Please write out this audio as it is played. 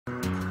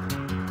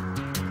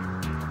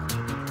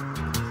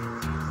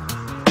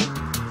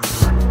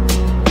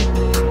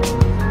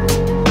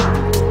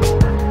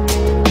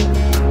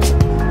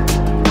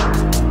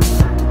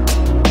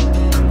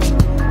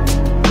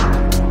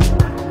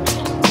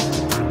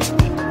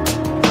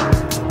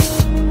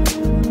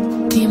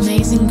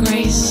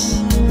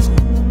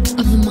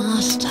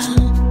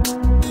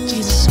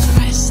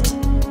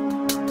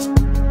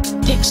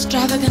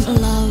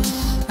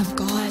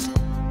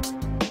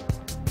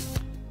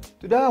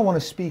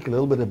want to speak a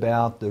little bit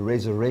about the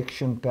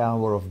resurrection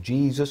power of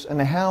Jesus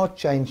and how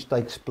change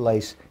takes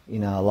place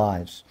in our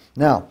lives.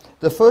 Now,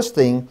 the first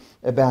thing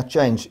about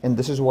change, and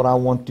this is what I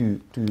want to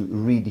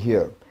read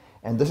here,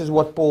 and this is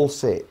what Paul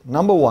said.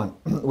 Number one,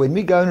 when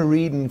we go and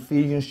read in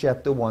Ephesians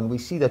chapter 1, we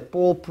see that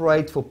Paul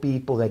prayed for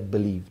people that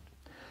believed.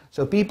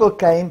 So people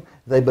came,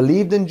 they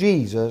believed in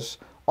Jesus.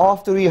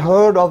 After he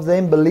heard of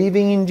them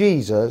believing in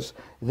Jesus,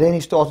 then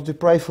he started to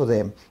pray for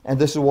them. And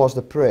this was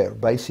the prayer,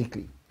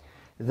 basically.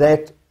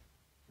 That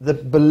the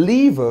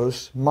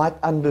believers might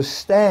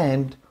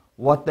understand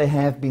what they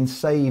have been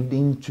saved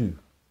into.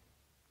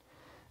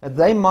 That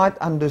they might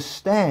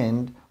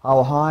understand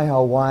how high,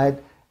 how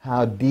wide,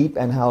 how deep,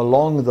 and how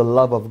long the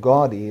love of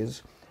God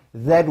is.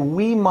 That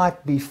we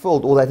might be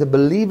filled, or that the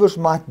believers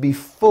might be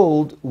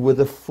filled with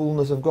the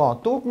fullness of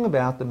God. Talking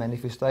about the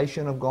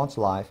manifestation of God's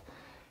life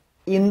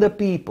in the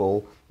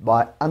people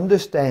by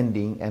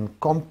understanding and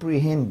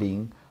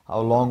comprehending how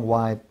long,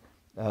 wide,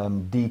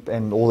 deep,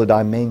 and all the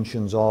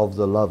dimensions of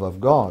the love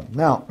of God.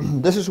 Now,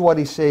 this is what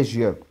he says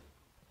here.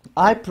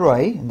 I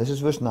pray, and this is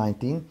verse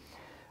 19,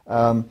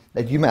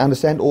 that you may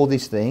understand all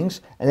these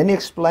things. And then he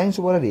explains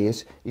what it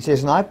is. He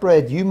says, and I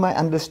pray that you may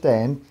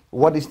understand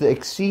what is the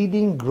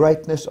exceeding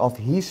greatness of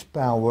his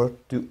power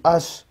to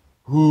us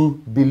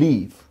who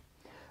believe,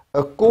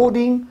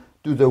 according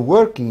to the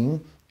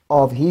working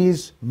of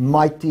his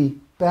mighty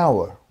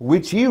power,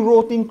 which he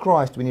wrought in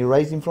Christ when he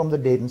raised him from the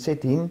dead and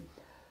set him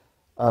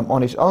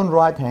on his own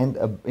right hand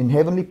in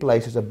heavenly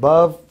places,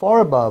 above, far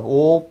above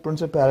all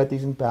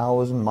principalities and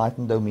powers and might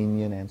and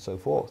dominion and so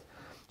forth.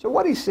 So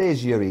what he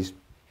says here is,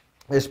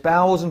 there's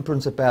powers and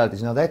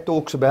principalities. Now that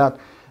talks about,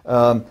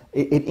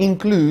 it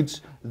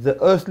includes the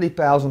earthly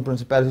powers and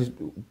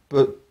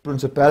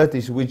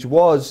principalities, which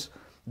was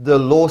the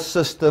law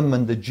system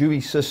and the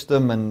Jewish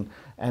system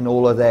and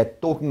all of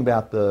that, talking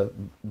about the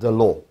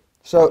law.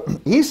 So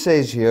he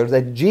says here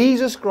that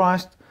Jesus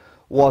Christ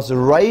was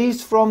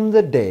raised from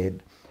the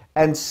dead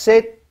and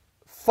set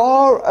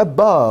far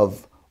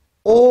above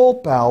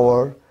all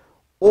power,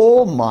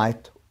 all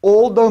might,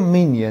 all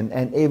dominion,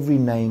 and every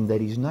name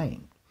that is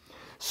named.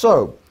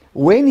 So,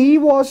 when he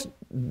was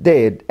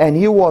dead and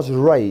he was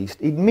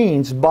raised, it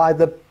means by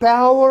the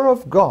power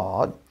of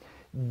God,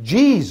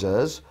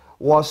 Jesus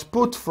was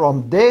put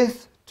from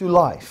death to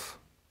life.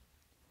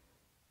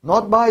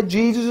 Not by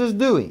Jesus'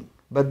 doing,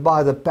 but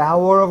by the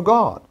power of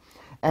God.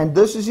 And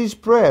this is his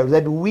prayer,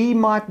 that we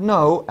might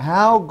know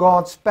how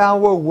God's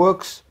power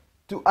works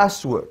to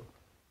usward.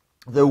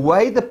 The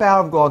way the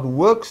power of God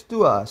works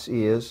to us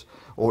is,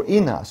 or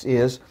in us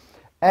is,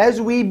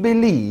 as we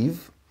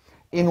believe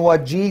in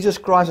what Jesus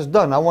Christ has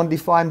done. I want to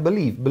define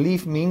belief.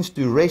 Belief means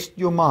to rest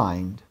your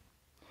mind.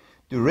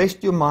 To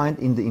rest your mind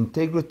in the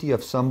integrity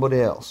of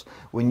somebody else.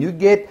 When you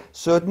get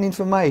certain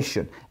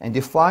information and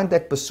you find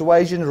that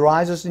persuasion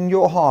rises in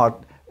your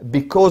heart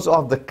because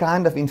of the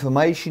kind of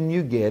information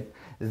you get,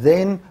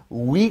 then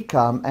we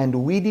come and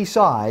we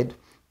decide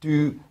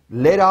to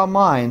let our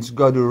minds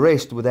go to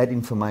rest with that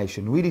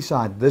information. We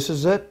decide this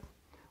is it.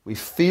 We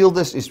feel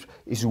this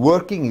is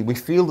working. We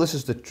feel this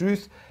is the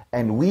truth.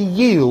 And we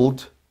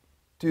yield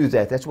to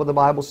that. That's what the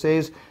Bible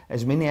says.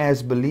 As many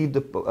as believed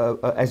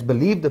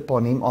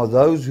upon him are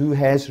those who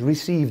has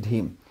received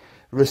him.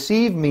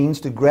 Receive means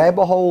to grab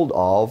a hold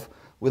of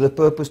with a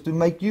purpose to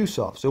make use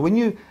of. So when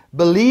you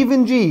believe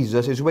in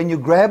Jesus is when you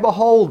grab a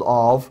hold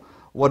of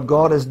what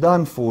God has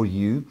done for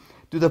you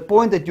to the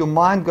point that your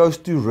mind goes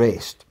to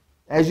rest.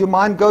 As your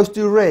mind goes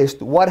to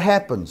rest, what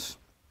happens?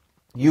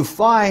 You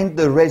find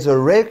the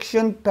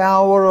resurrection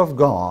power of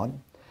God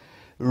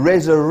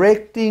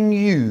resurrecting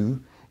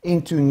you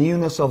into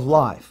newness of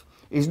life.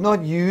 It's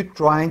not you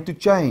trying to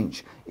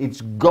change.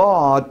 It's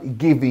God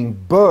giving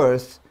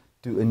birth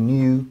to a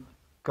new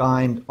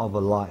kind of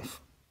a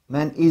life.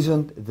 Man,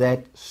 isn't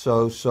that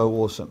so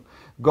awesome?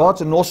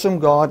 God's an awesome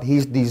God.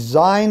 He's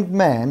designed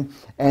man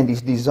and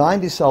He's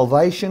designed His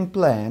salvation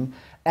plan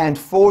and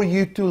for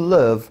you to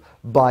live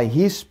by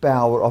His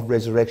power of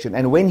resurrection.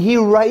 And when He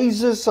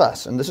raises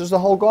us, and this is the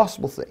whole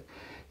gospel thing,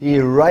 He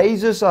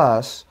raises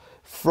us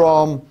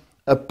from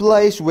a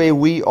place where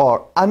we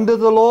are under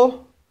the law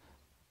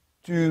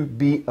to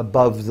be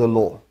above the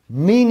law.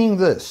 Meaning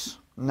this.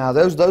 Now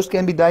those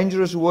can be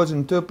dangerous words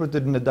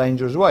interpreted in a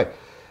dangerous way.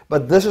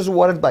 But this is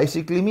what it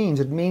basically means.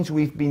 It means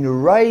we've been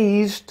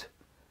raised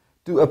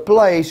to a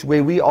place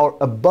where we are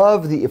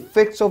above the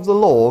effects of the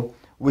law,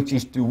 which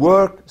is to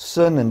work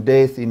sin and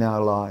death in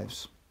our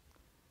lives.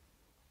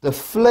 The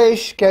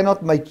flesh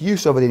cannot make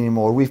use of it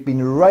anymore. We've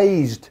been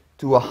raised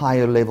to a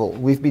higher level.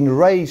 We've been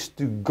raised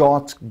to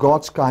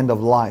God's kind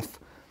of life.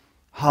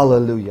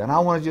 Hallelujah. And I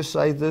want to just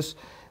say this.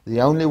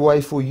 The only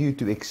way for you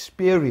to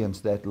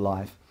experience that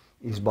life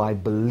is by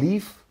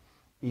belief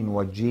in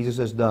what Jesus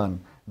has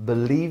done.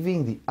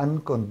 Believing the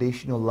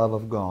unconditional love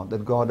of God.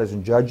 That God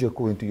doesn't judge you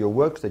according to your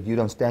works. That you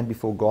don't stand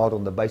before God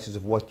on the basis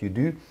of what you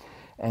do.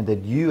 And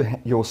that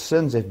your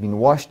sins have been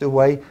washed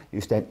away.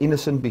 You stand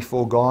innocent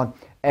before God.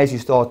 As you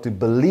start to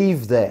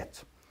believe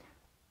that,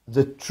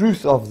 the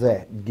truth of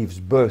that gives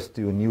birth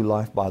to a new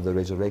life by the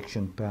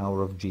resurrection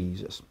power of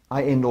Jesus.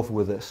 I end off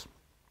with this.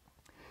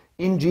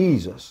 In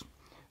Jesus,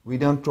 we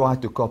don't try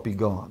to copy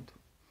God.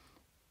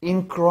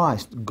 In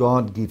Christ,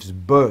 God gives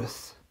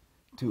birth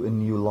to a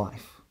new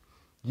life.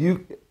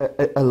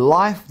 A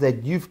life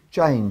that you've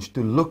changed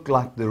to look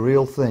like the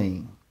real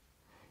thing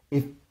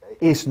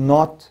is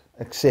not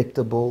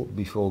acceptable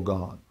before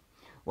God.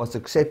 What's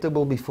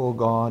acceptable before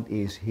God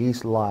is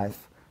His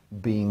life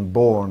being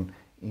born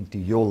into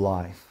your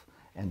life.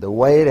 And the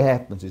way it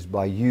happens is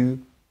by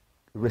you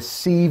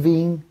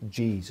receiving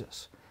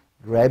Jesus,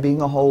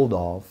 grabbing a hold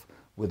of,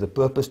 with the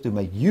purpose to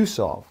make use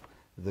of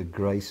the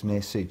grace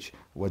message,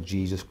 what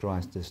Jesus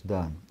Christ has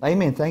done.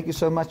 Amen. Thank you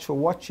so much for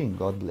watching.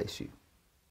 God bless you.